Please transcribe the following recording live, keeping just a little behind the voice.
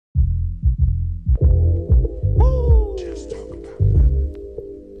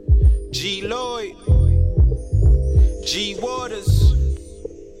Lloyd, G Waters,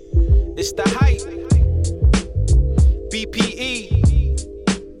 it's the hype, BPE,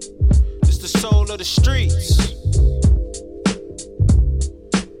 it's the soul of the streets.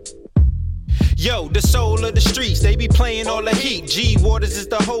 Yo, the soul of the streets, they be playing all the heat. G Waters is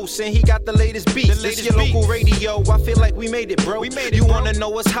the host and he got the latest beats. This your local radio, I feel like we made it, bro. You wanna know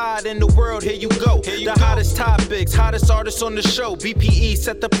what's hot in the world, here you go. The hottest topics, hottest artists on the show. BPE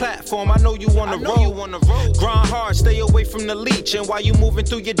set the platform, I know you wanna roll. Grind hard, stay away from the leech. And while you moving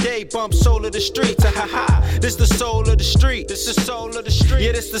through your day, bump soul of the streets. This the soul of the street. This the soul of the street.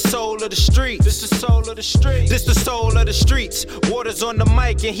 Yeah, this the soul of the street. This the soul of the street. This the soul of the streets. Waters on the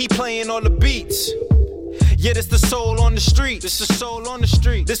mic and he playing all the beats. Yeah, this the soul on the street. This the soul on the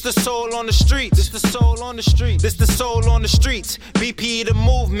street. This the soul on the street. This the soul on the street. This the soul on the streets. BP the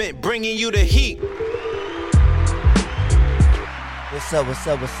movement, bringing you the heat. What's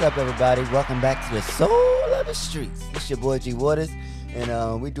up, everybody? Welcome back to the soul of the streets. It's your boy G Waters,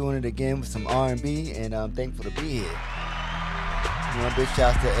 and we're doing it again with some R&B, and I'm thankful to be here. Big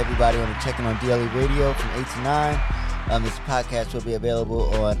shouts to everybody on the Checking on DLE Radio from 8 to 9. This podcast will be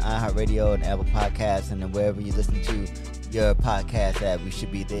available on iHeartRadio and Apple Podcasts, and then wherever you listen to your podcast at, we should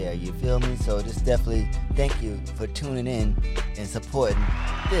be there. You feel me? So just definitely thank you for tuning in and supporting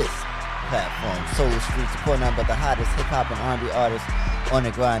this platform, Soul Street, supporting nothing but the hottest hip-hop and R&B artists on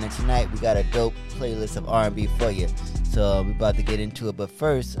the grind. And tonight we got a dope playlist of R&B for you. So we're about to get into it. But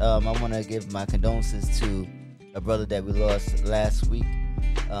first, I want to give my condolences to a brother that we lost last week.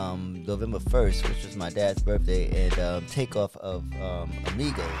 November 1st, which was my dad's birthday, and takeoff of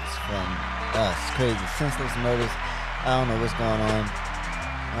Amigos from us. Crazy, senseless murders. I don't know what's going on.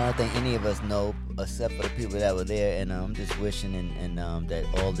 I don't think any of us know, except for the people that were there, and I'm just wishing and that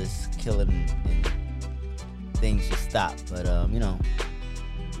all this killing and things should stop. But,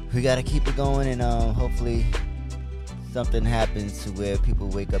 we got to keep it going, and hopefully something happens to where people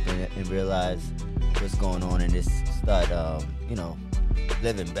wake up and realize what's going on and just start,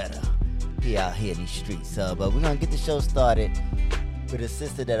 living better out here in these streets. But we're gonna get the show started with a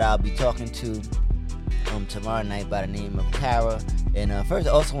sister that I'll be talking to tomorrow night by the name of Kara. And first, I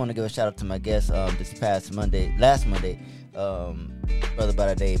also want to give a shout out to my guest last Monday, brother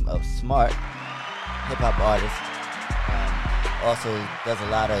by the name of Smart, hip hop artist. Also does a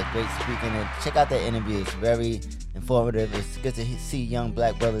lot of great speaking, and check out that interview. It's very informative. It's good to see young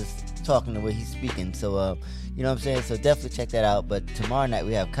black brothers talking the way he's speaking. So you know what I'm saying? So definitely check that out. But tomorrow night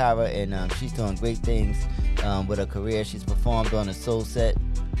we have Kara, and she's doing great things with her career. She's performed on a Soul Set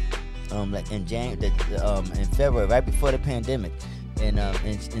in February, right before the pandemic, and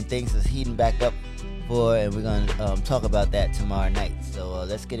things is heating back up for her, and we're gonna talk about that tomorrow night. So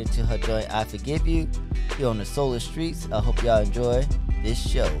let's get into her joint, I Forgive You, here on the Soul of the Streets. I hope y'all enjoy this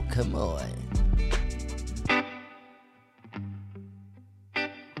show. Come on.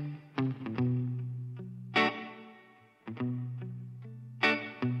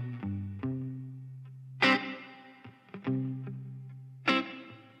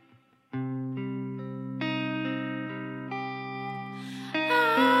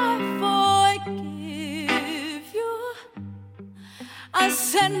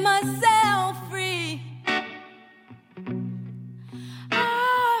 Set myself free.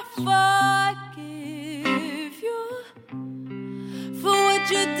 I forgive you for what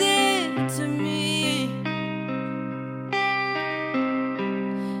you did to me.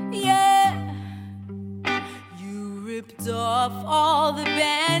 Yeah, you ripped off all the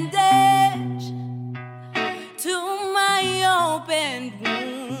bandage to my open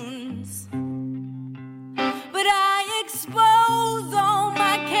wounds, but I exposed all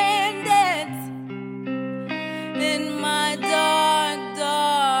my candidates in my dark,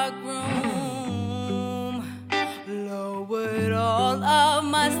 dark room. Lowered all of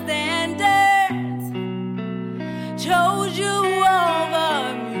my standards, chose you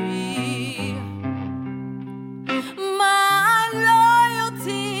over me. My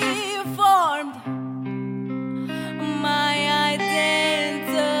loyalty formed my identity.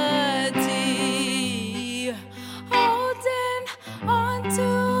 Holding onto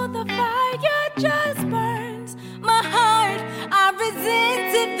the fire just burns my heart. I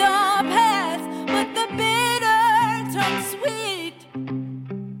resented the past, but the bitter turned sweet.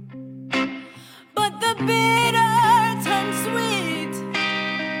 But the bitter turned sweet.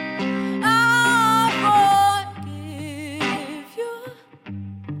 I forgive you.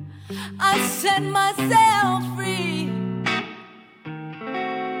 I set myself free.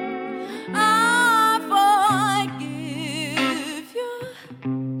 I forgive you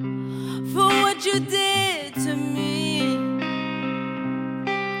for what you did to me.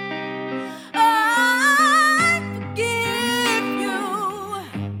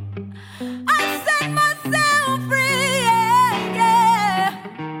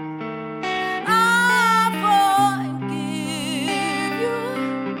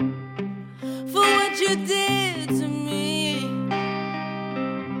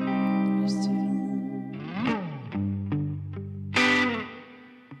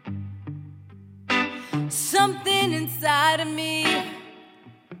 inside of me.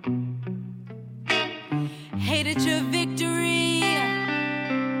 Hated your victory.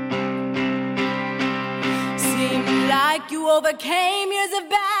 Seemed like you overcame years of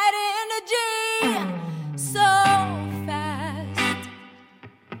bad energy so fast.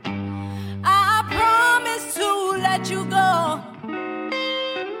 I promise to let you go.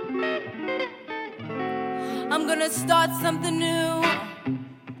 I'm gonna start something new.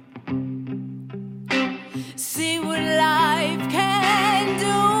 See what life can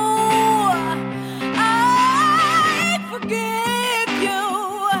do. I forgive you.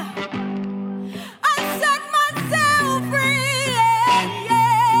 I set myself free. Yeah,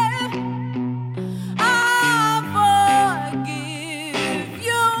 yeah. I forgive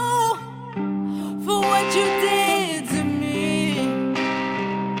you for what you did to me.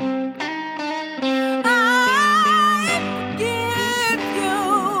 I forgive you.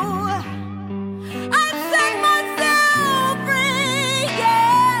 I set myself free.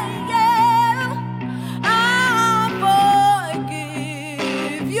 Yeah, yeah. I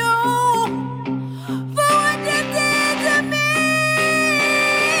forgive you for what you did to me.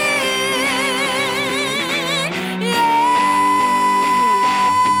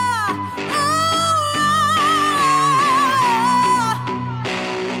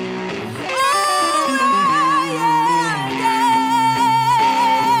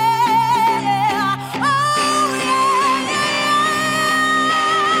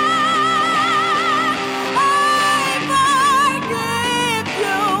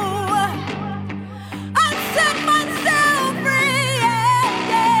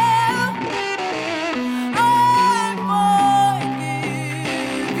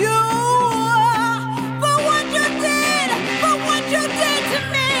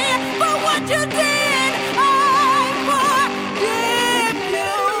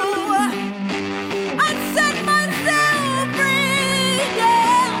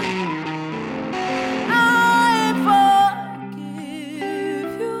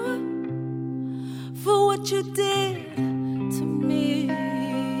 You did to me.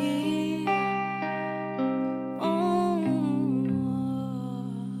 Oh.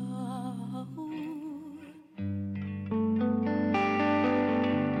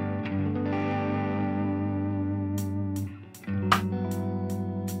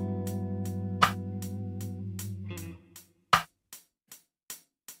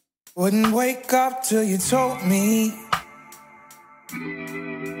 Wouldn't wake up till you told me.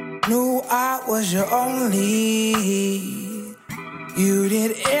 Knew I was your only. You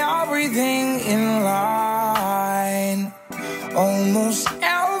did everything in line. Almost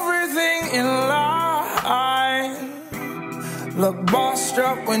everything in line. Look bossed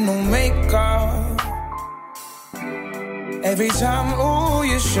up with no makeup. Every time, ooh,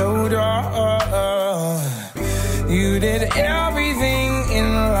 you showed up. You did everything in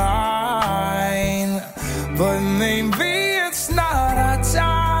line. But maybe it's not our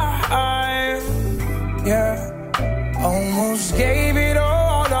time. Yeah, almost gave it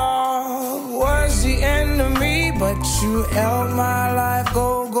all up. Was the end of me, but you held my life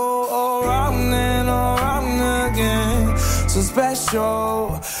go around and around again. So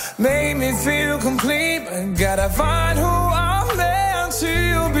special, made me feel complete. But gotta find who I'm meant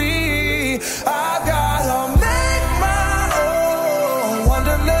to be. I gotta make my own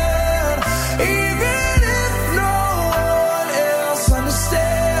wonderland, even if no one else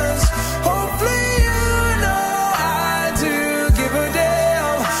understands. Hopefully you know I do give a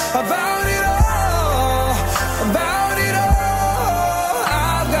damn about it all, about it all.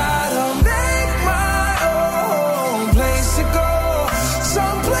 I've gotta make my own place to go,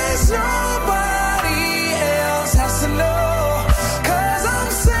 someplace nobody else has to know. 'Cause I'm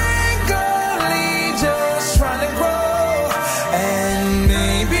singly just trying to grow, and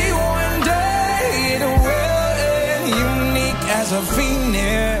maybe one day it will end. Unique as a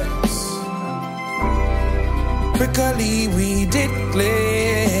phoenix, quickly we did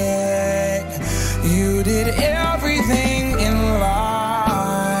click. You did everything in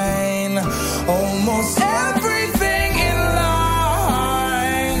line, almost everything in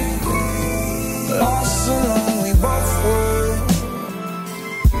line. Lost alone we both were.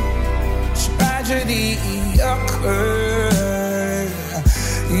 Tragedy occurred.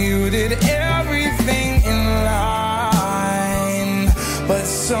 You did everything in line, but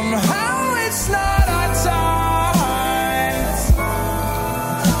somehow it's not our time.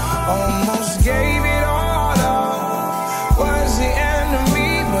 Almost gave it all up. Was the end of me,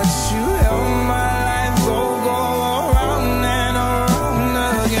 but you held my life go around and around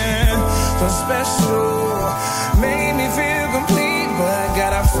again. So special, made me feel complete, but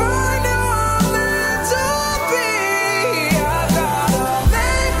gotta find who I'm meant to be.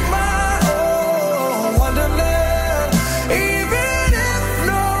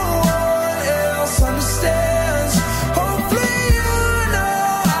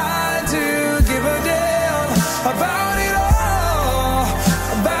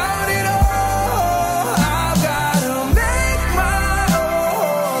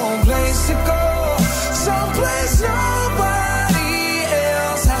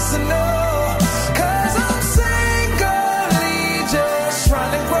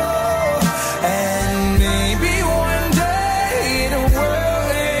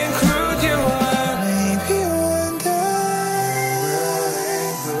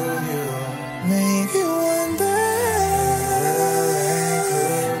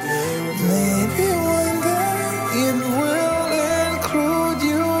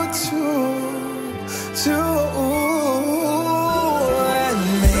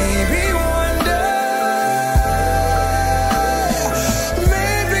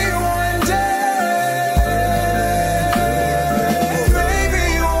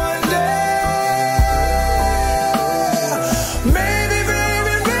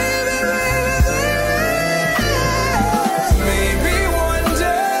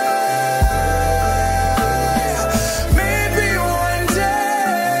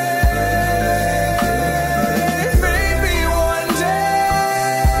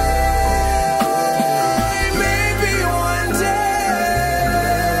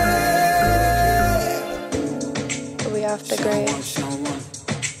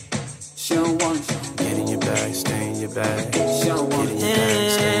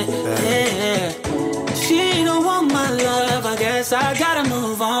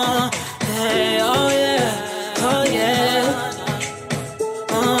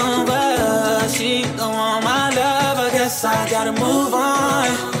 gotta move on.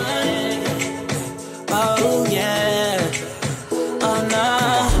 Oh yeah. Oh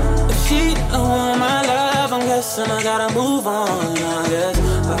no. If she don't want my love, I'm guessing I gotta move on. I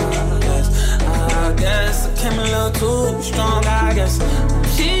guess I came a little too strong. I guess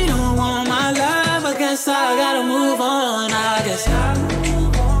if she don't want my love, I guess I gotta move on. I guess I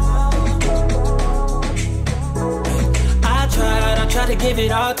tried to give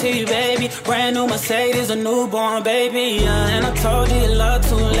it all to you, baby. Brand new Mercedes, a newborn baby. And I told you your love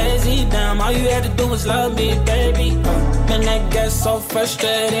too lazy. Damn, all you had to do was love me, baby. And that gets so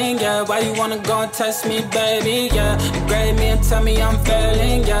frustrating, yeah. Why you wanna go and test me, baby, yeah. Degrade me and tell me I'm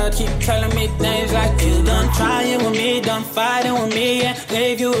failing, yeah. Keep telling me things like you done trying with me, done fighting with me, and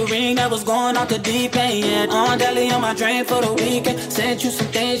gave you a ring that was going off the deep end, yeah. On daily on my drain for the weekend. Sent you some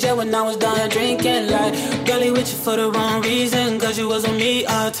things, yeah, when I was done drinking. Like, girlie with you for the wrong reason, cause you was with me,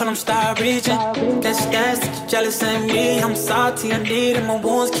 tell them stop reaching. Guess that's that you jealous of me. I'm salty, I need it, my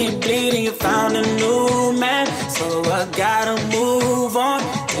wounds keep bleeding. You found a new man, so I gotta move on.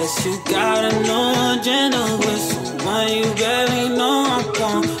 Guess you got a new agenda with someone you barely know. I'm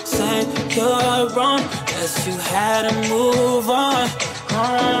gon' say you're wrong. Guess you had to move on.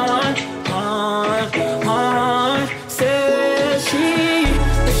 Said she,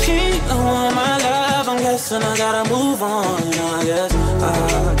 if she don't want my love, I'm guessing I gotta move on. I guess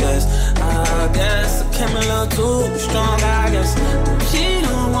I came a little too strong. I guess if she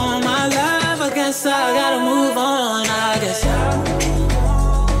don't want my love, I guess I gotta move on. I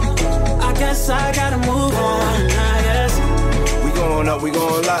guess I gotta move on. I guess we going up, we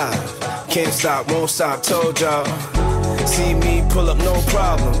going live. Can't stop, won't stop, told y'all. See me pull up, no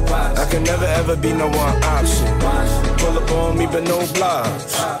problem. I can never ever be no one option. Pull up on me, but no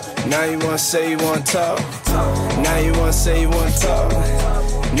blocks. Now you wanna say you wanna talk. Now you wanna say you wanna talk.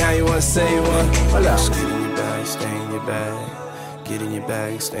 Now you wanna say you wanna. Get in your bag, stay in your bag. Get in your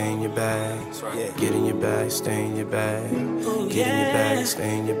bag, stay in your bag. Get in your bag, stay in your bag. Get in your bag,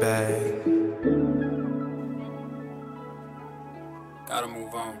 stay in your bag. Gotta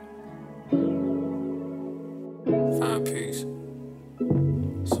move on. Find peace.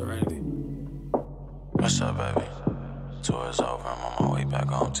 Serenity. What's up, baby? Tour is over. I'm on my way back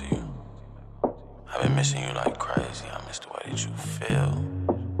home to you. I've been missing you like crazy. I miss the way that you feel.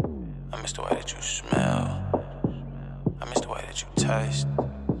 I miss the way that you smell. I miss the way that you taste.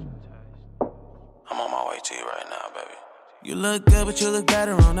 I'm on my way to you right now, baby. You look good, but you look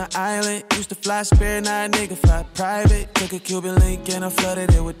better on the island. Used to fly Spirit, now a nigga fly private. Took a Cuban link and I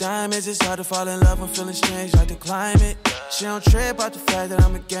flooded it with diamonds. It's hard to fall in love when feeling strange like the climate. She don't trip about the fact that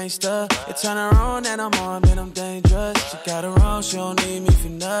I'm a gangster. You turn her on and I'm armed and I'm dangerous. She got her own, she don't need me for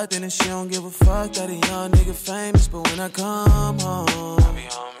nothing. And she don't give a fuck that a young nigga famous. But when I come home, I'll be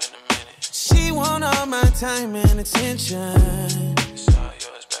home in a minute. She want all my time and attention. It's all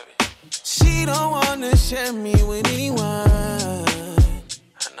yours, baby. She don't wanna share me with anyone.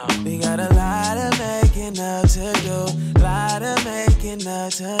 I know. We got a lot of making up to do. Lot of making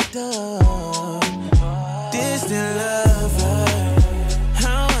up to do. Distant lover,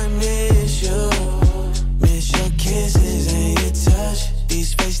 how I miss you. Miss your kisses and your touch.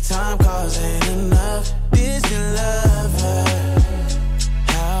 These FaceTime calls ain't enough. Distant lover,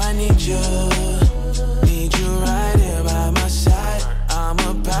 how I need you. Need you right here by my side. I'm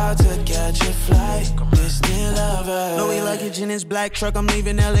about to catch a flight. Distant lover. Louis luggage in his black truck, I'm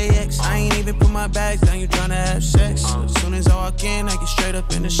leaving LAX. I ain't even put my bags down, you tryna have sex. As soon as I walk in, I get straight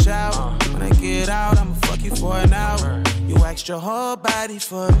up in the shower. When I get out, I'ma fuck you for an hour. You asked your whole body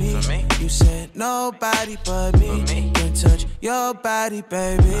for me. You said nobody but me can touch your body,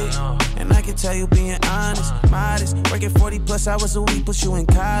 baby. And I can tell you being honest, modest. Working 40 plus hours a week, put you in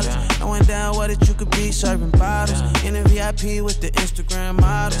college. Knowing down what that you could be, serving bottles. In a VIP with the Instagram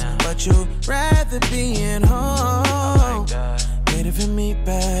models. But you'd rather be in home. Waiting for me,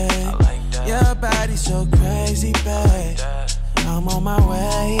 babe. Your body's so crazy, babe. I'm on my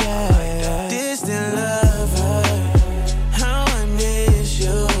way, yeah. Distant lover, how I miss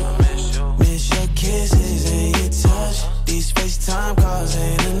you. Miss your kisses and your touch. These FaceTime calls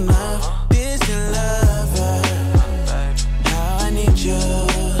ain't enough. Distant lover, how I need you.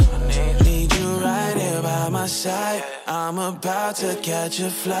 Need you right here by my side. I'm about to catch a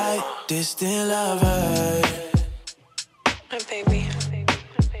flight. Distant lover. My baby.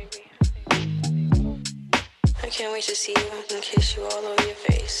 I can't wait to see you and kiss you all over your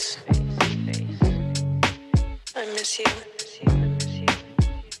face. I miss you.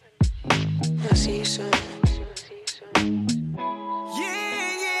 I'll see you soon.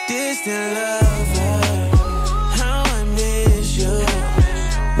 Distant lover, how I miss you.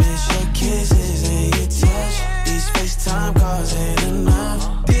 Miss your kisses and your touch. These FaceTime calls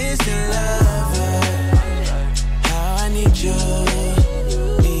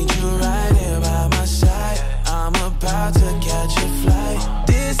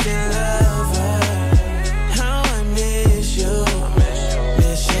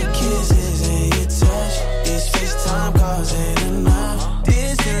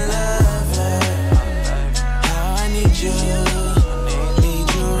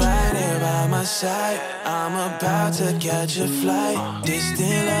catch a flight.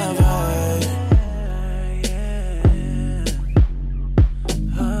 Distant lover.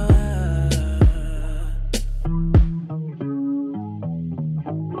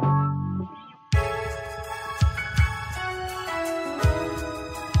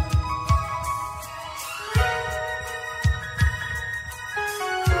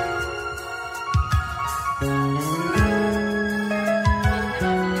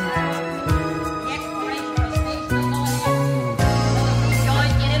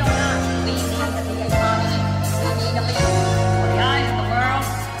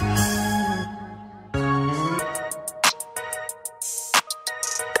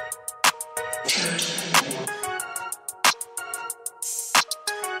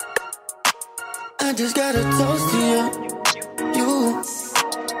 I just got a toast to you.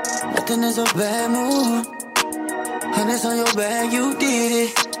 Nothing is a bad move. Hundreds on your bag, you did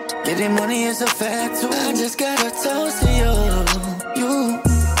it. Getting money is a fact too. I just got a toast to you.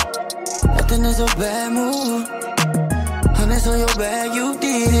 Nothing is a bad move. Hundreds on your bag, you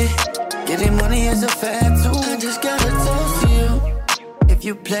did it. Getting money is a fact too. I just got a toast to you. If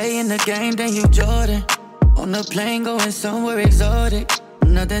you play in the game, then you Jordan. On the plane going somewhere exotic.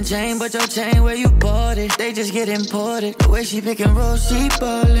 Nothing changed but your chain where you bought it. They just get imported. The way she pick and roll, she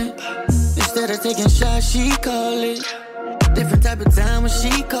ballin'. Instead of taking shots, she call it. Different type of time when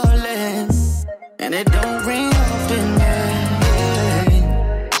she callin'. And it don't ring often, yeah.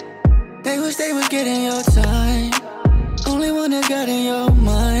 They wish they was getting your time. Only one that got in your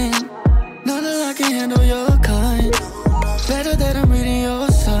mind. None of I can handle your kind. Better that I'm reading your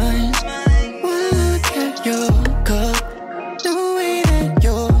signs. Look at your cup.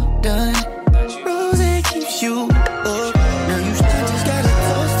 You up. Now you just got a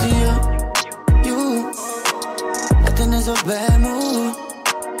toast to you. Nothing is a bad move.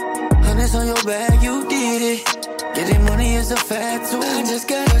 Hundreds on your bag, you did it. Getting money is a fact too. I just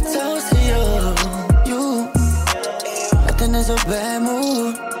got a toast to you. Nothing is a bad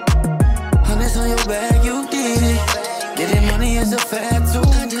move. Hundreds on your bag, you did it. Getting money is a fact too.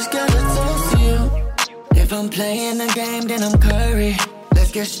 I just got a toast to you. If I'm playing the game, then I'm Curry.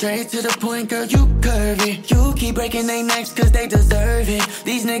 Get straight to the point, girl, you curvy. You keep breaking their necks cause they deserve it.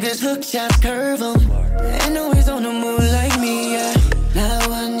 These niggas hook shots, curve them. Ain't always on the move like me, yeah. Now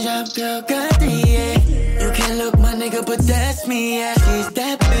one drop, girl, got the, yeah. You can't look my nigga, but that's me, yeah. She's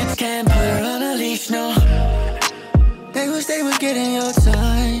that bitch, can't put her on a leash, no. They wish they was getting your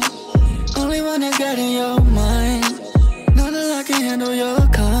time. Only one that got in your mind. None of I can handle your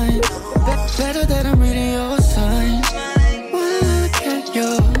kind. Better that I'm reading your signs.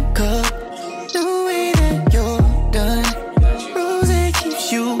 Your cup, the way that you're done. Rose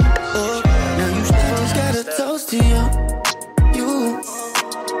keeps you up. Now you just got a toast to you.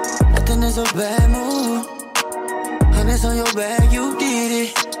 Nothing is a bad move. Hundreds on your bag, you did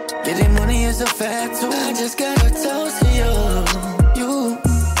it. Getting money is a fact too. I just got a toast to you.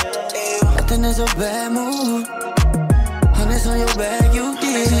 Nothing is a bad move. Hundreds on your bag, you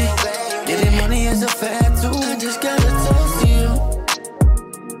did it. Getting money is a fact too. I just got a toast to you.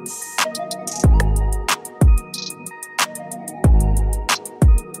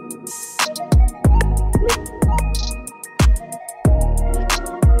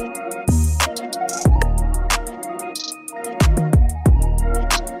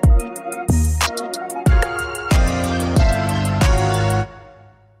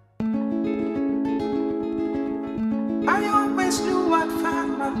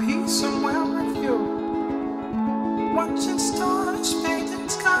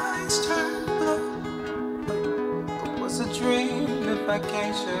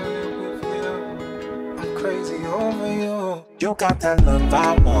 You got that love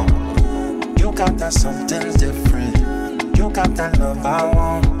I want. You got that something different. You got that love I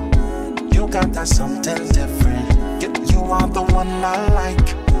want. You got that something different. You are the one I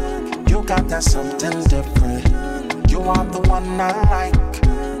like. You got that something different. You are the one I like.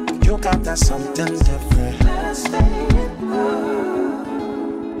 You got that something different.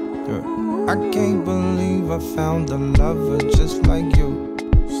 I can't believe I found a lover just like you.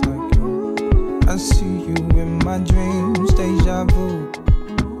 I see you in my dreams, deja vu.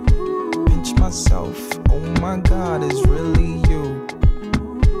 Pinch myself, oh my God, it's really you.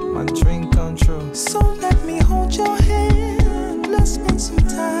 My dream come true. So let me hold your hand, let's spend some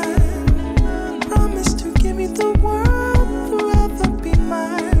time. Promise to give me the world, forever be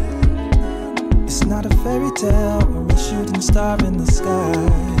mine. It's not a fairy tale or a shooting star in the sky.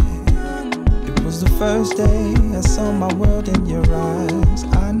 It was the first day I saw my world in your eyes.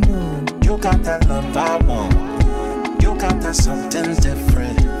 I knew. You got that love I want. You got that something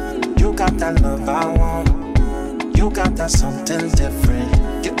different. You got that love I want. You got that something different.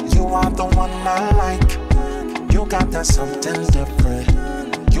 You are the one I like. You got that something different.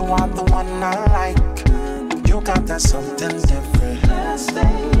 You are the one I like. You got that something different. Let's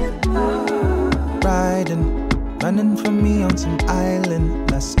stay in love. Riding, running from me on some island.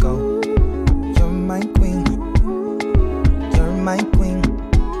 Let's go. You're my queen. You're my queen.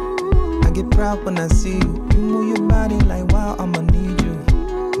 I get proud when I see you. You move your body like wow, I'ma need you.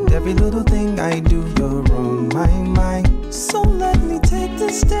 And every little thing I do, you're on my mind. So let me take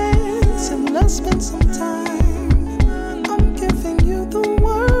this dance and let's spend some time. I'm giving you the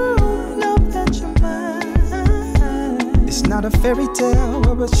world, now that you're mine. It's not a fairy tale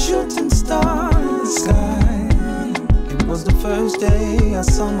or a shooting star in the sky. It was the first day I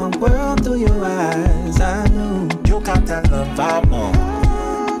saw my world through your eyes. I knew you got that love I want.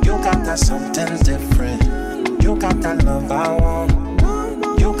 You got that something different. You got that love I want.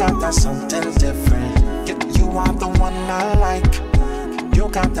 You got that something different. You are the one I like. You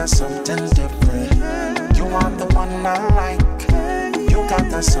got that something different. You are the one I like. You got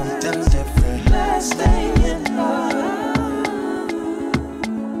that something different. Let's stay in love.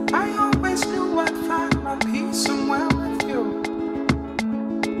 I always knew I'd find my peace somewhere with you.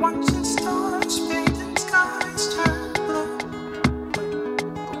 Watching stars fade and skies turn blue.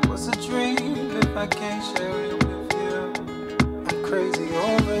 It was a dream if I can't share it with you. I'm crazy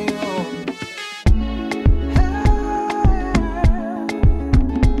over you.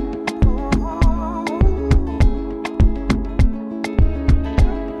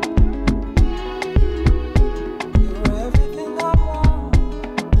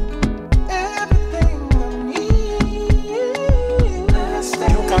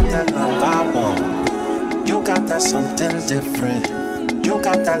 Something different. You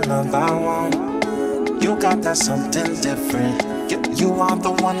got that love I want. You got that something different. You are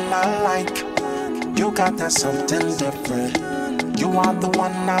the one I like. You got that something different. You are the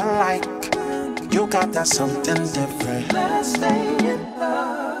one I like. You got that something different. Let's stay in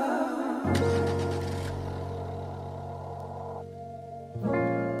love.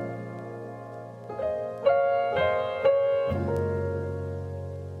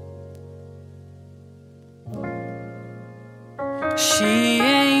 She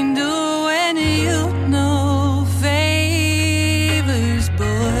ain't doing you no favors,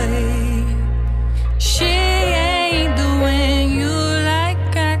 boy. She ain't doing you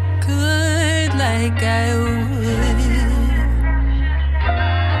like I could, like I would.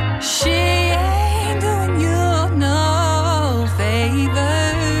 She ain't doing you no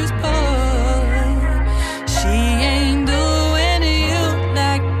favors, boy. She ain't doing you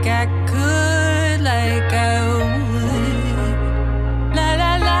like I could, like I would.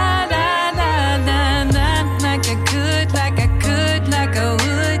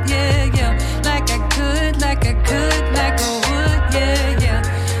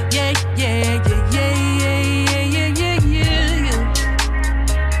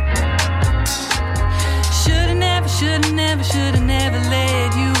 Should've never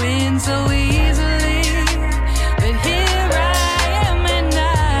let you in so easily, but here I am and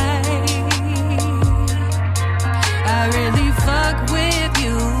I really fuck with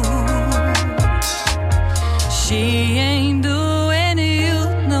you. She ain't doing you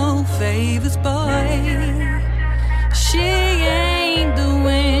no favors, boy. She ain't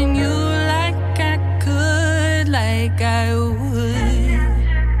doing you like I could, like I would.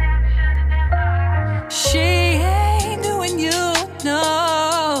 She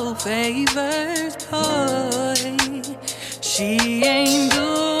no favors, boy. She ain't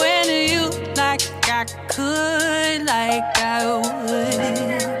doing you like I could, like I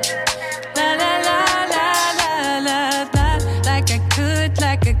would. La la la la la la la, like I could,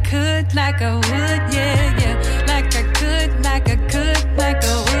 like I could, like I would, yeah, yeah. Like I could, like I could, like I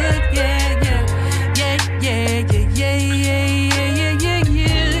would, yeah, yeah. Yeah, yeah, yeah, yeah, yeah, yeah, yeah,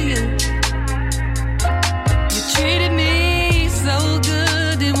 yeah, yeah. You treated me so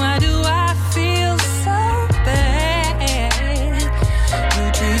good, and why do I feel so bad? You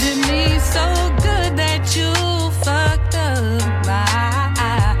treated me so good that you fucked up my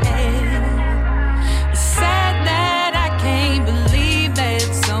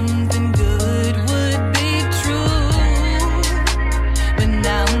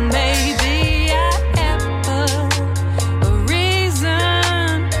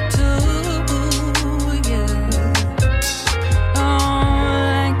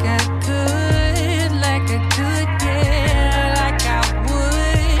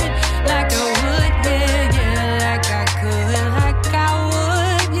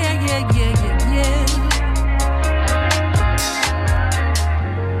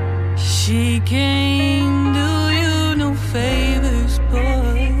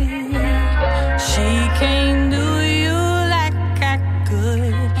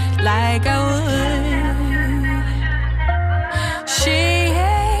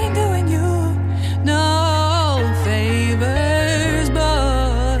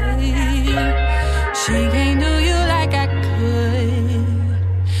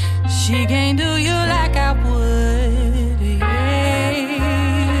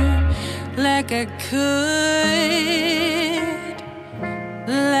could,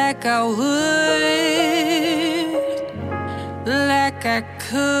 like I would, like I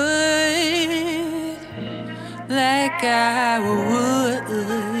could, like I would.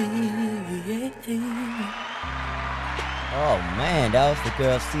 Oh man, that was the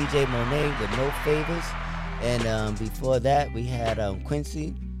girl CJ Monet with No Favors. And before that, we had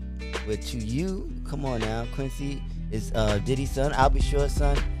Quincy with To You. Come on now, Quincy is Diddy's son, I'll Be Sure's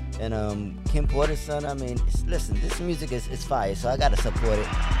son, and Kim Porter's son. I mean, listen, this music is fire, so I gotta support it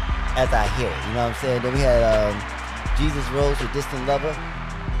as I hear it. You know what I'm saying? Then we had Jesus Rose with Distant Lover,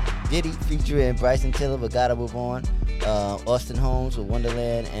 Diddy featuring Bryson Tiller with Gotta Move On, Austin Holmes with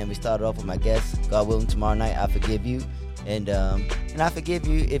Wonderland, and we started off with my guest, God willing, tomorrow night, I Forgive You. And I forgive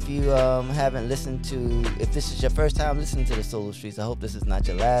you if you haven't listened to, if this is your first time listening to the Solo Streets. I hope this is not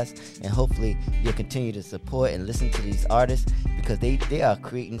your last, and hopefully you'll continue to support and listen to these artists, because they are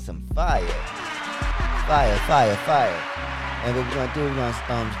creating some fire. And what we're going to do, we're going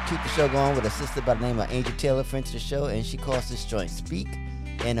to keep the show going with a sister by the name of Angel Taylor, friend to the show, and she calls this joint Speak.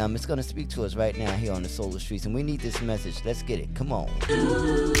 And it's going to speak to us right now here on the Solo Streets, and we need this message. Let's get it. Come on.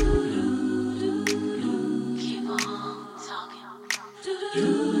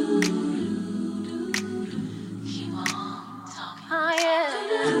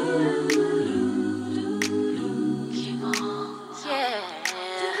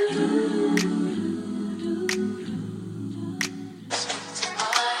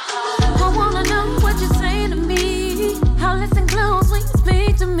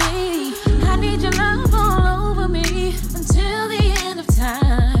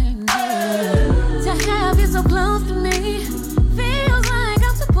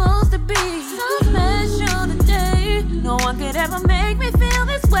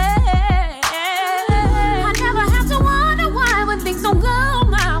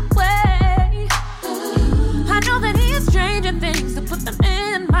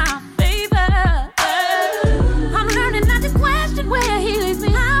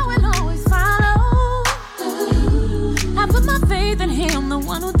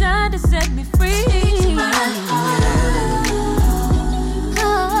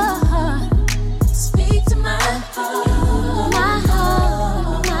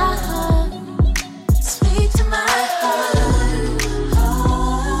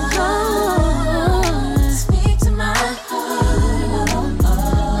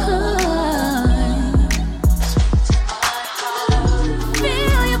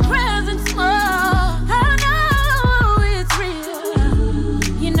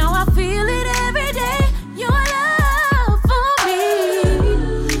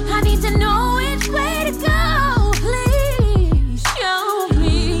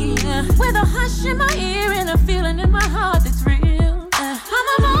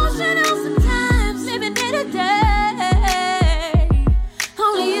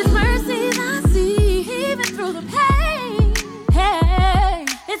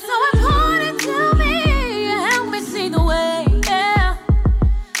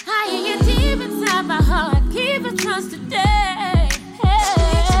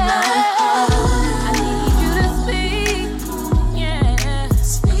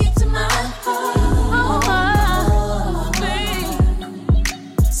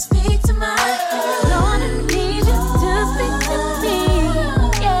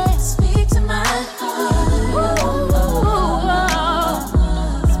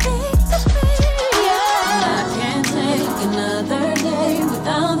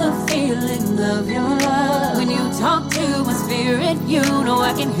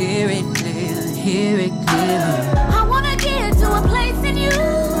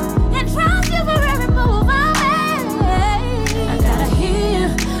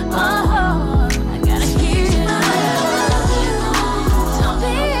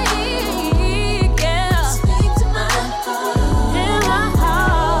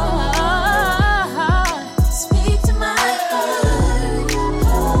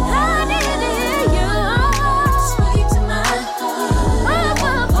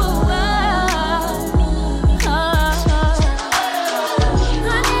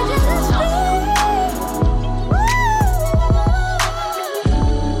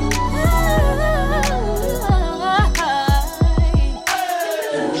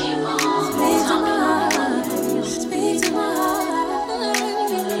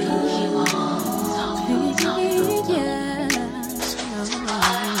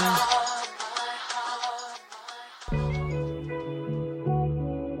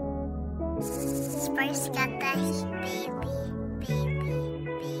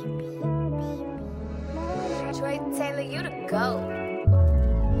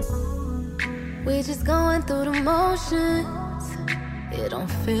 We just going through the motions. It don't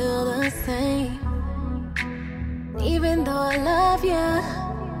feel the same. Even though I love you,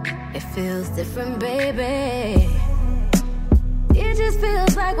 it feels different, baby. It just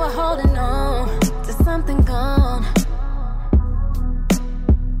feels like we're holding on to something gone.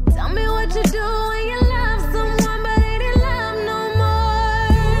 Tell me what you do when you love someone but ain't in love no more.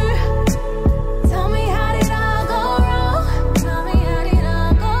 Tell me how did all go wrong? Tell me how did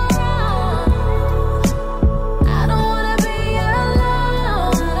all go wrong? I don't wanna be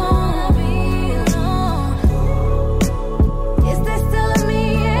alone. I don't wanna be alone. Is there still a me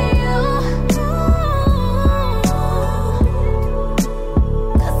and you?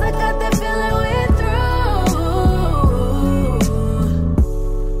 'Cause I got that feeling we're through.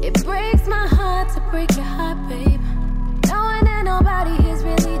 It breaks my heart to break your heart, babe. Knowing that nobody is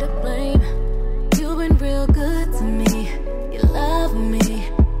really to blame. You've been real good to me. You love me.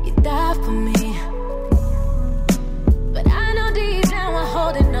 You die for me. But I know deep down we're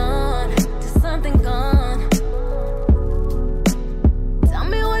holding on to something gone. Tell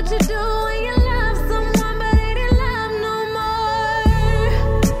me what you do when you love someone but ain't in love no more.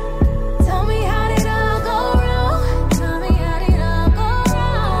 Tell me how did all go wrong? Tell me how did all go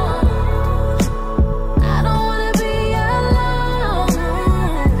wrong? I don't wanna be alone.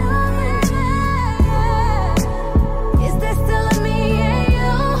 Is there still a me and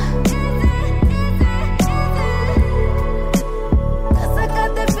you? 'Cause I got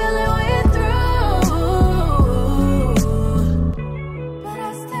that feeling we're through. But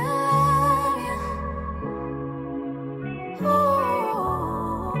I still love you.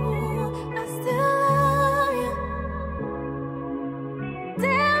 Ooh, I still love you.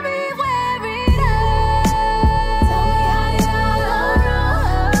 Tell me where it is. Tell me how did all go wrong?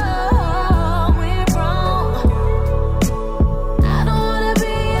 We're wrong. I don't wanna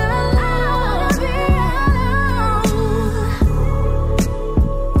be alone.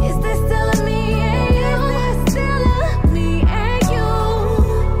 Is there still a me and you? Is there still a me and you?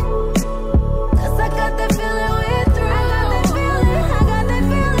 'Cause I got that feeling we're through. I got that feeling. I got that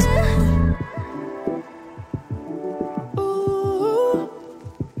feeling. Ooh.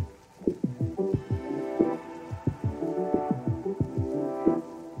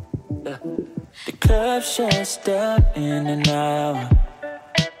 The club should stop in an hour,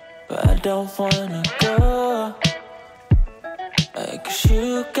 but I don't wanna go. 'Cause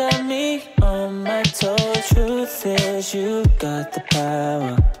you got me on my toes. Truth is, you got the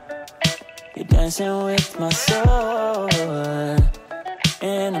power. You're dancing with my soul,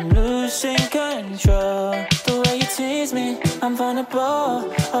 and I'm losing control. The way you tease me, I'm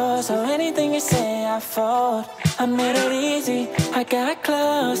vulnerable. Oh, so anything you say, I fold. I made it easy, I got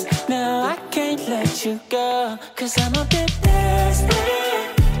close. Now I can't let you go, 'cause I'm a bit desperate.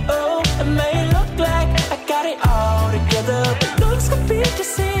 Oh, it may look like I got it all together, but looks could be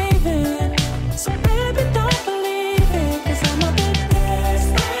deceiving. So baby, don't believe it, 'cause I'm a bit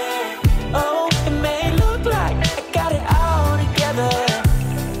desperate. Oh, it may look like I got it all together,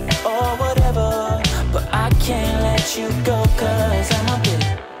 or whatever, but I can't let you go, 'cause I'm a bit.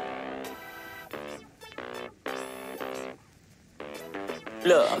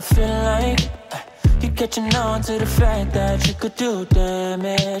 Look, I'm feeling like you're catching on to the fact that you could do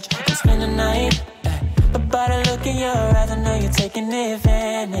damage and spend the night. But by the look in your eyes, I know you're taking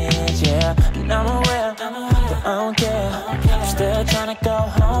advantage. Yeah, and I'm aware, but I don't care. I'm still trying to go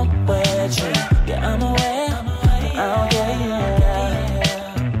home with you. Yeah, I'm aware, but I don't care. Yeah.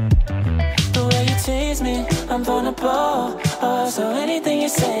 The way you tease me, I'm vulnerable. Oh, so anything you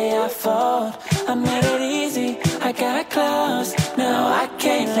say, I fold. I made it easy, I got close. Now I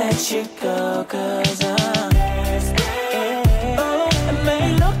can't let you go, 'cause I'm desperate. Oh, it may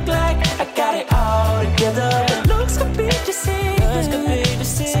look like I got it all together, but looks could be deceiving.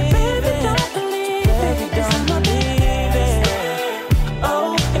 So baby, don't believe it, 'cause I'm a bit.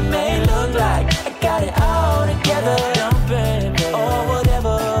 Oh, it may look like I got it all together, or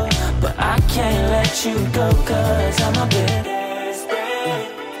whatever, but I can't let you go, 'cause I'm a bit desperate.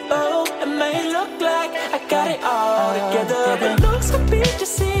 Oh, it may look like I got it all together, but looks could be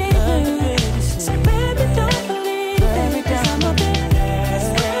deceiving. So baby, don't believe it, 'cause I'm a bit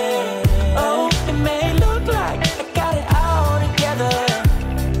desperate. Oh, it may look like I got it all together,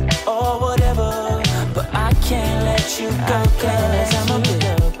 or whatever, but I can't let you go, 'cause I'm a bit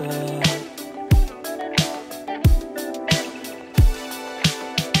desperate.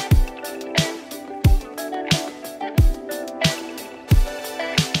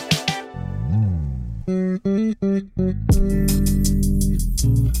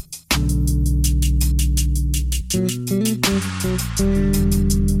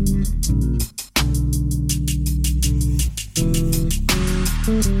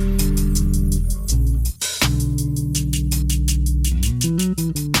 Me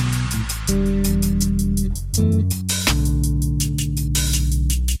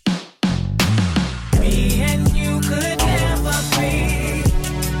and you could never be.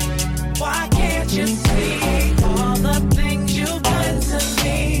 Why can't you see all the things you've done to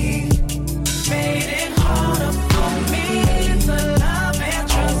me? Made it harder for me to love and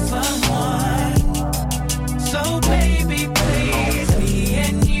trust someone. So baby, please, me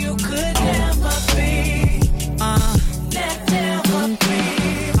and you could never be. Never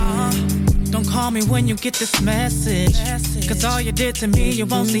be. Don't call me when you get this message. Cause all you did to me, you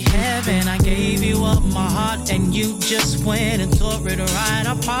won't see heaven. I gave you up my heart and you just went and tore it right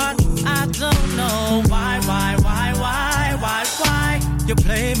apart. I don't know why you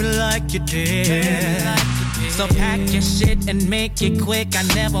play me like you did. So pack your shit and make it quick. I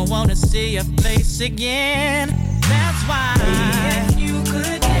never wanna see your face again. That's why you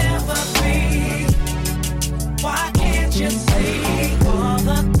could never be. Why can't you see all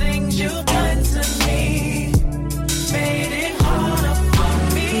the things you've done to me? Made it harder for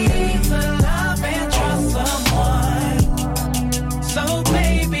me to love and trust someone. So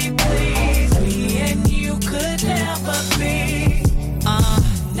baby, please, me and you could never be.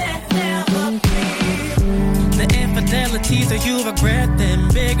 Never be. the infidelities, or you regret them.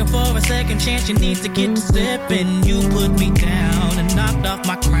 Begging for a second chance, you need to get to stepping. You put me down and knocked off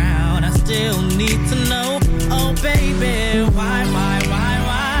my crown. I still need to know, oh baby, why?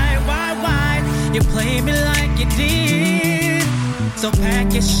 You play me like you did. So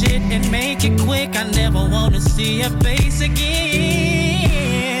pack your shit and make it quick. I never wanna see your face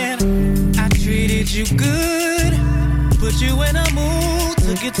again. I treated you good, put you in a mood,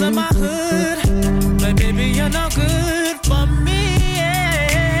 took you to my hood. But baby, you're no good for me.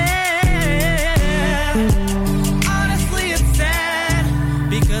 Honestly, it's sad,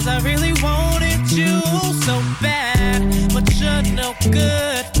 because I really wanted you so bad. But you're no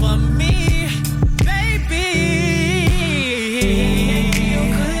good for me.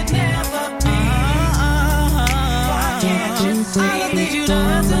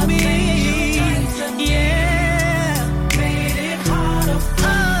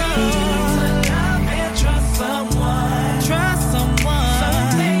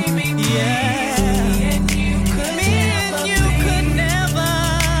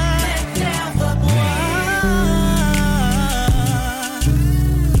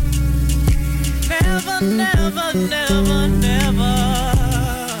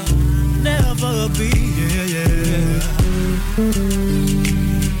 Never be,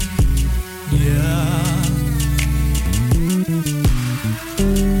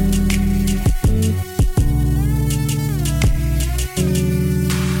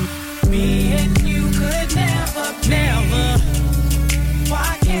 Me and you could never.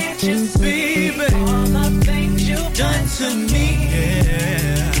 Why can't you see, baby, all the things you've done to me?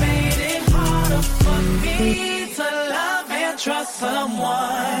 Made it harder for me to love and trust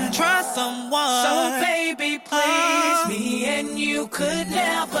someone. So baby, please, me and you could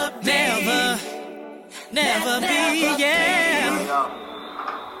never be. Never be, yeah.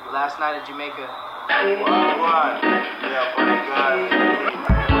 Last night in Jamaica.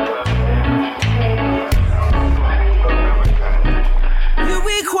 You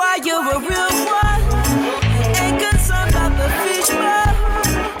require a real one. Ain't concerned about the fish, but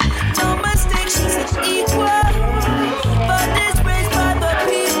no mistake, she's an equal. But it's raised by the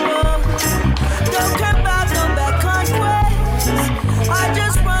people. Don't care about no back conquest. I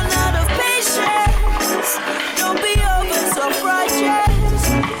just run out of patience. Don't be over so righteous.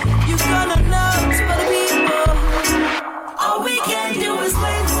 You gonna know it's for the people. All we can do is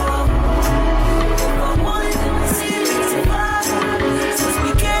wait for. If I wanted to see me survive, since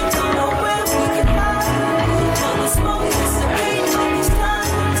we can't go nowhere.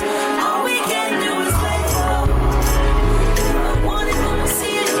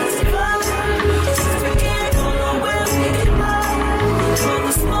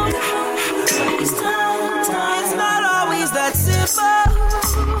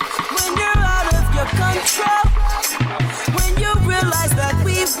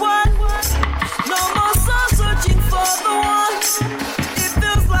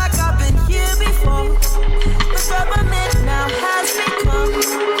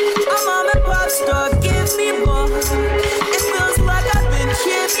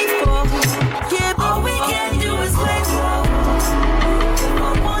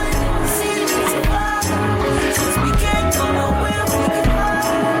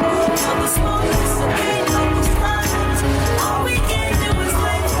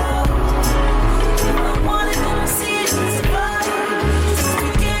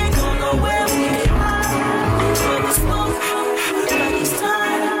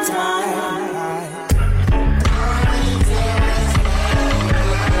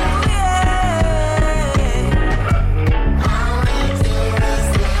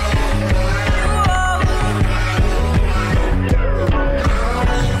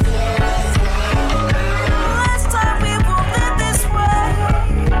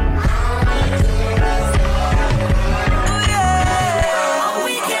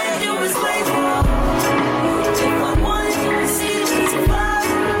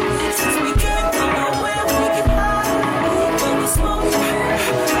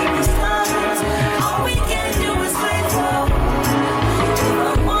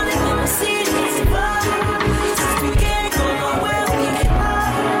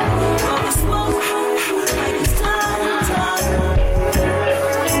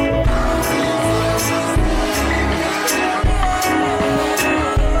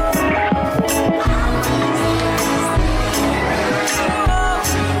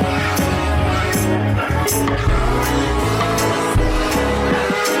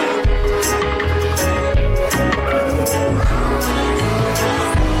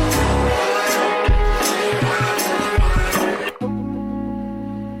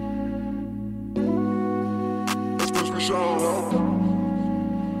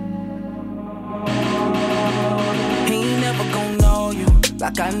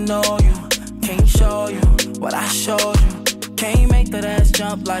 know you, can't show you what I showed you. Can't make that ass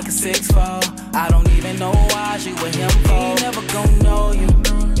jump like a 6'4". I don't even know why she with him for. He ain't never gon' know you.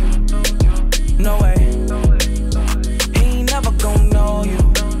 No way. He ain't never gon' know you.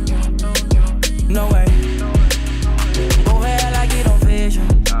 No way. Go ahead like it on vision.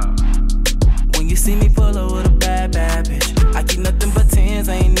 When you see me pull up with a bad, bad bitch, I keep nothing but tens,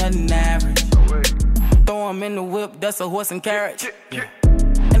 ain't nothing average. Throw 'em in the whip, that's a horse and carriage. Yeah.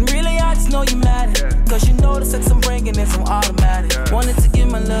 And really, I just know you mad at it. Cause you know the sex I'm bringing is some automatic. Wanted to give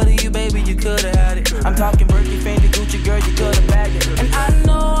my love to you, baby, you could've had it. I'm talking Birkin, Fendi, Gucci, girl, you could've bagged it. And I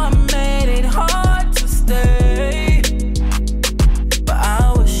know I made it hard to stay, but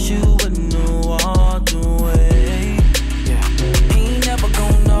I wish you would know all the way. He ain't never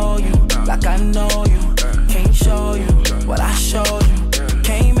gon' know you like I know you. Can't show you what I showed you.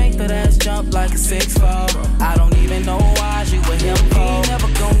 Can't make that ass jump like a 6'4". I don't even know why she with him for. He ain't never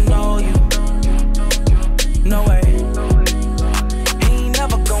gon' know you. No way. He ain't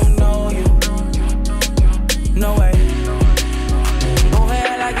never gon' know you. No way. Go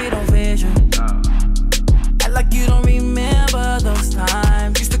ahead like it on vision. Act like you don't remember those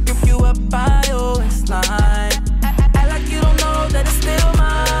times. Used to grip you up by your waistline. Act like you don't know that it's still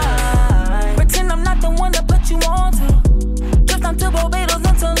mine. Pretend I'm not the one that put you on to. Drift down to Barbados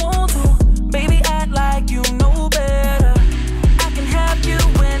and Toronto. Baby, act like you know better. I can have you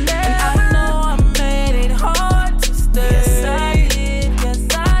in there. And I know I made it hard to stay. Yes, I did. Yes,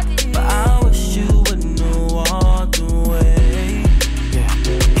 I did. But I wish you would know all the way.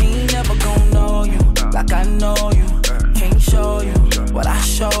 He ain't never gon' know you like I know you. Can't show you what I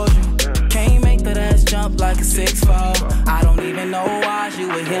showed you. Can't make that ass jump like a 6'4". I don't even know why she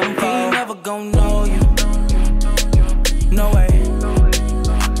with him for. He ain't never gon' know you. No way.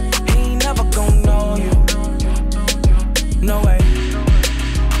 He ain't never gon' know you. No way.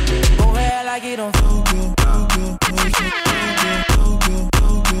 Go ahead like it on.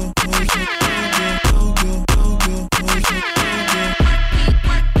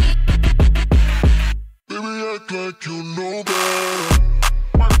 Baby, act like you know better.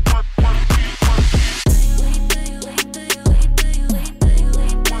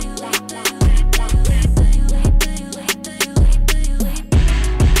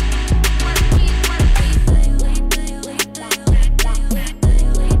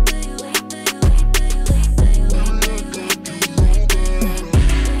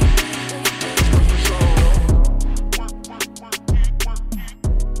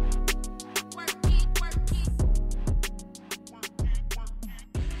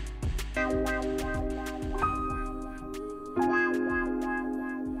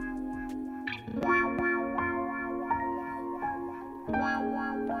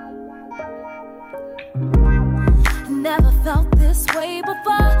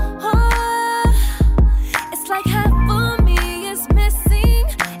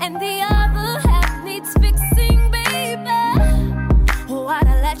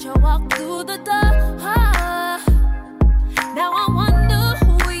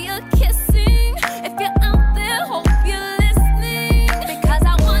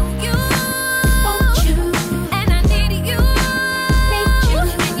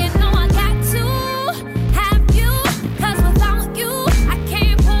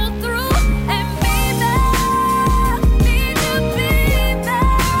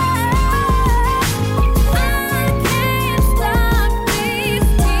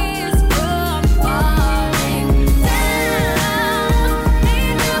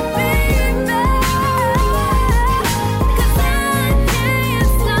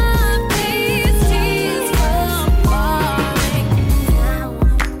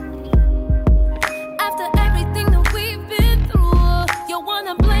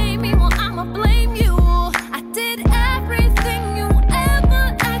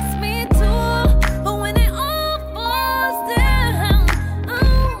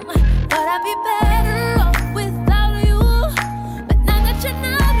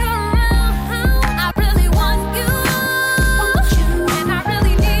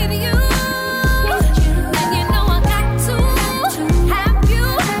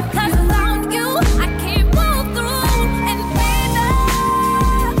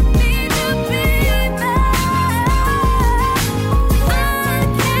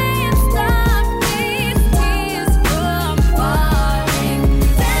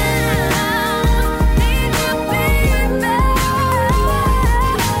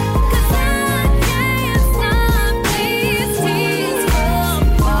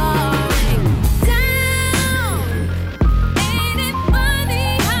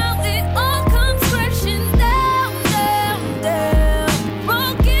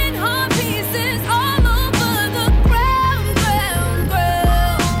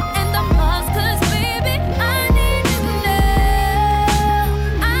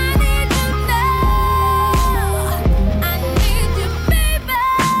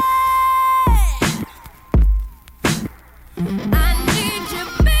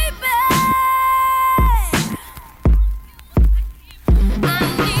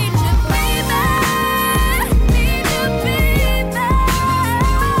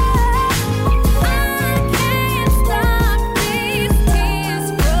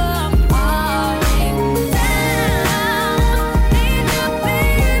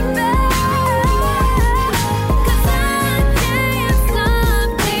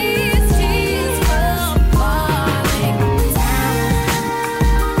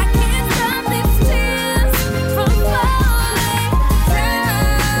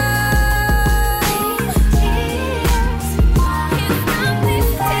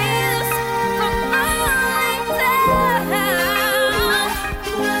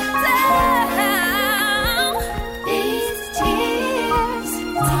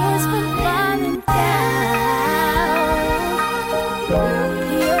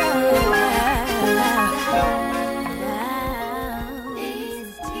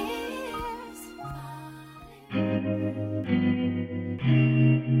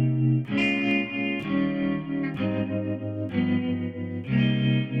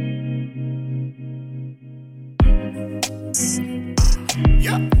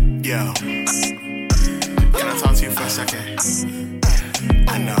 Yo, can I talk to you for a second?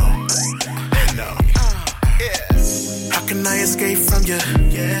 I know. Yeah. How can I escape from you?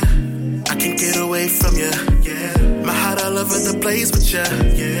 Yeah. I can't get away from you. Yeah. My heart all over the place with you.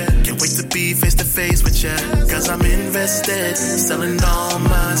 Yeah. Can't wait to be face to face with you. Cause I'm invested, selling all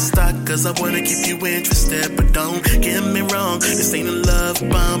my stock. Cause I wanna keep you interested. But don't get me wrong, this ain't a love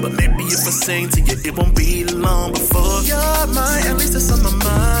bomb. But maybe if I sing to you, it won't be long before you're mine. At least it's on my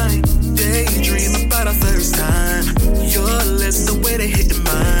mind. Daydream about our first time. Your lips, the way they hit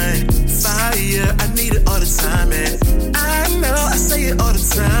mine. Fire, I need it all the time. And I know I say it all the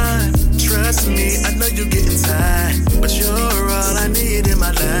time. Trust me, I know you're getting tired. But you're all I need in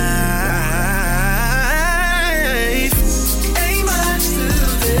my life. Ain't much to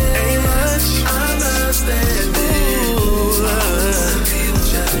this. Ain't much. I'm understanding. Ooh, I wanna be with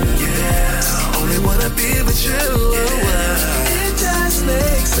you. Yeah. Only wanna be with you. Yeah. It just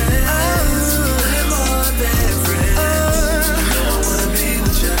makes sense. We're more than friends. I wanna be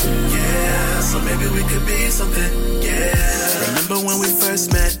with you. Yeah. So maybe we could be something. Yeah. Remember when we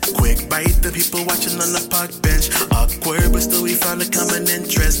first met? Quick bite, the people watching on the park bench. Awkward, but still we found a common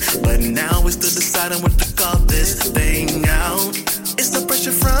interest. But now we're still deciding what to call this thing out. It's the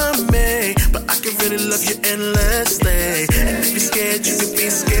pressure from me, but I can really love you endlessly. And if you're scared, you can be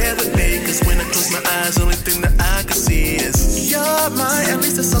scared with me. Cause when I close my eyes, the only thing that I can see is you're mine, at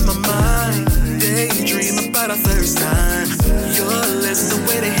least it's on my mind. Daydream about our first time. Your lips, the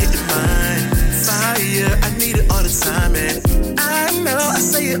way they hit mine. Fire, I need it all the time. And I know I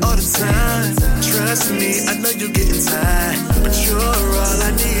say it all the time. Trust me, I know you're getting tired. But you're all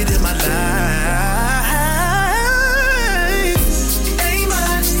I need in my life. Ain't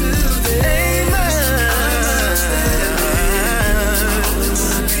much to this. Ain't much. Only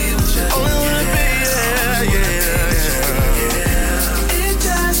wanna be with you. Only wanna be, yeah. It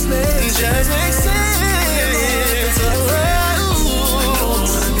just makes sense.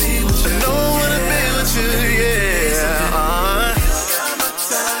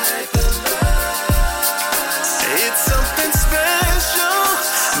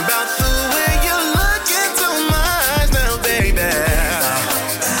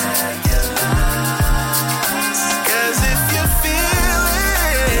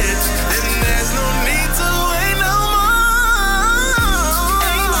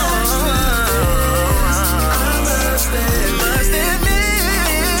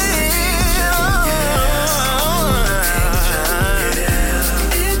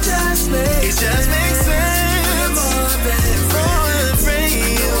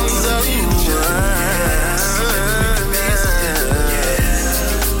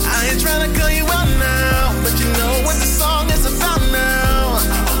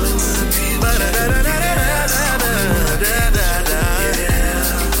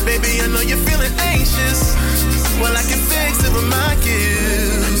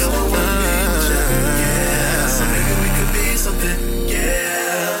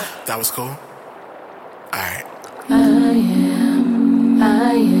 That was cool. All right. I am.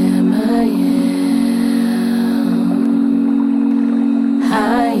 I am. I am.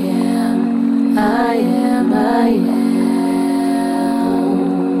 I am. I am.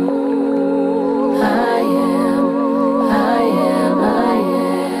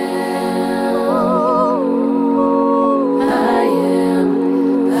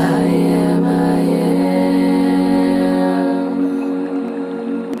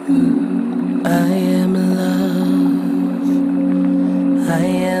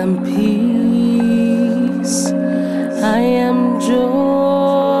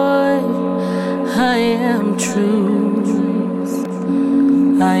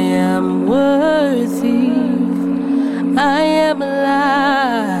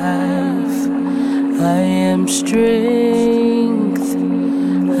 Strength,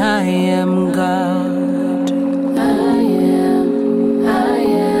 I am God. I am, I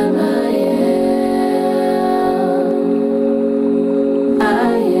am, I am. I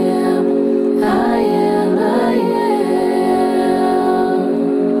am, I am, I am.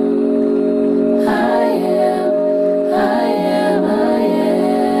 I am, I am, I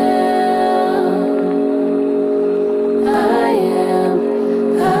am. I am,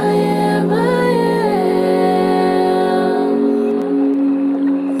 I am, I am.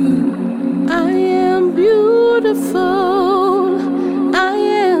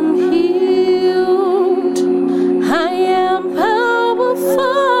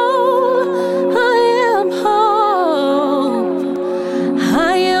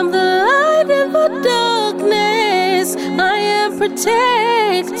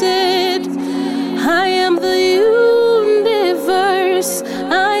 unexpected. I am the universe.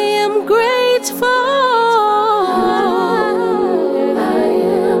 I am grateful.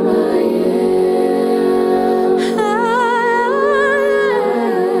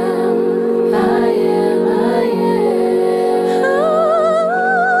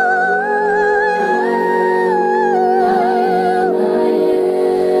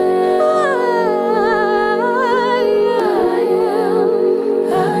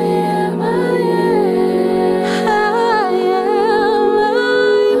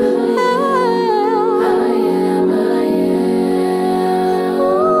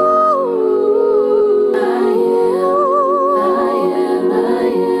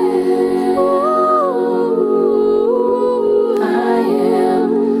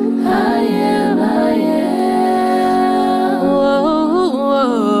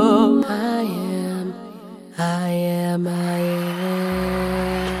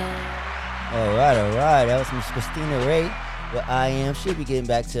 Christina Ray with I Am. She'll be getting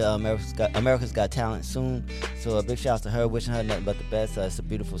back to America's Got Talent soon. So a big shout out to her, wishing her nothing but the best. It's a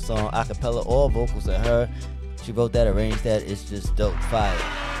beautiful song. Acapella, all vocals are her. She wrote that, arranged that. It's just dope. Fire.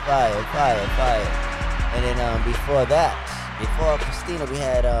 Fire, fire, fire. And then before that, before Christina, we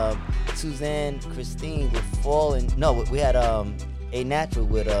had Suzanne Christine with Falling. No, we had A Natural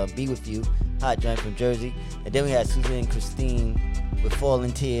with Be With You, hot joint from Jersey. And then we had Suzanne Christine with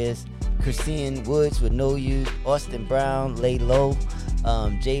Falling Tears. Christine Woods with Know You, Austin Brown, Lay Low,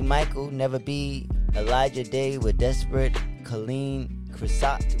 J. Michael, Never Be, Elijah Day with Desperate, Colleen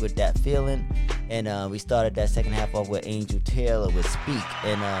Crisat with That Feeling, and we started that second half off with Angel Taylor with Speak,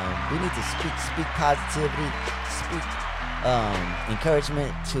 and we need to speak positivity, speak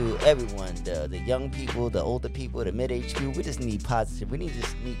encouragement to everyone, the young people, the older people, the mid-age people. We just need positive. We need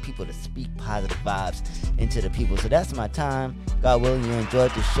people to speak positive vibes into the people. So that's my time. God willing, you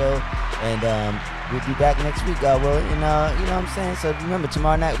enjoyed the show, and we'll be back next week, God willing. And you know what I'm saying. So remember,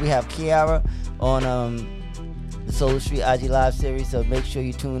 tomorrow night we have Kiara on the Solar Street IG Live series. So make sure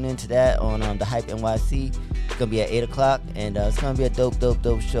you tune into that on the Hype NYC. It's gonna be at 8 o'clock, and it's gonna be a dope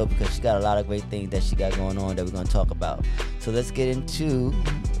show because she got a lot of great things that she got going on that we're gonna talk about. So let's get into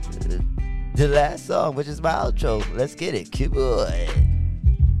the last song, which is my outro. Let's get it, cute boy.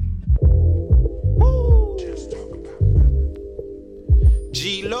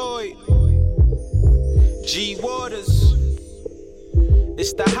 G Lloyd, G Waters,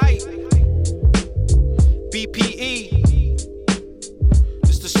 it's the Hype, BPE,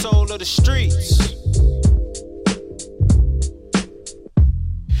 it's the soul of the streets.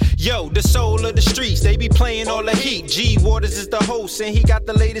 Yo, the soul of the streets, they be playing all the heat. G Waters is the host, and he got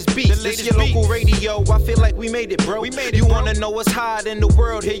the latest beats. This your local radio, I feel like we made it, bro. You wanna know what's hot in the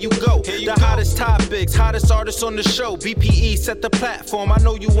world, here you go. The hottest topics, hottest artists on the show. BPE set the platform, I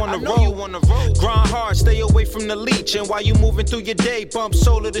know you wanna roll. Grind hard, stay away from the leech. And while you moving through your day, bump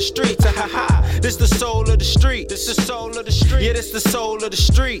soul of the streets. This the soul of the street. This the soul of the street. Yeah, this the soul of the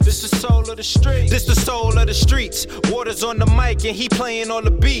street. This the soul of the street. This the soul of the streets. Waters on the mic, and he playing all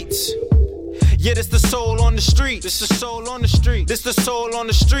the beats. Yeah, this the soul on the street. This the soul on the street. This the soul on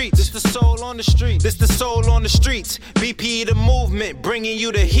the street. This the soul on the street. This the soul on the streets. BP the movement, bringing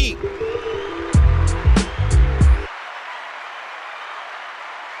you the heat.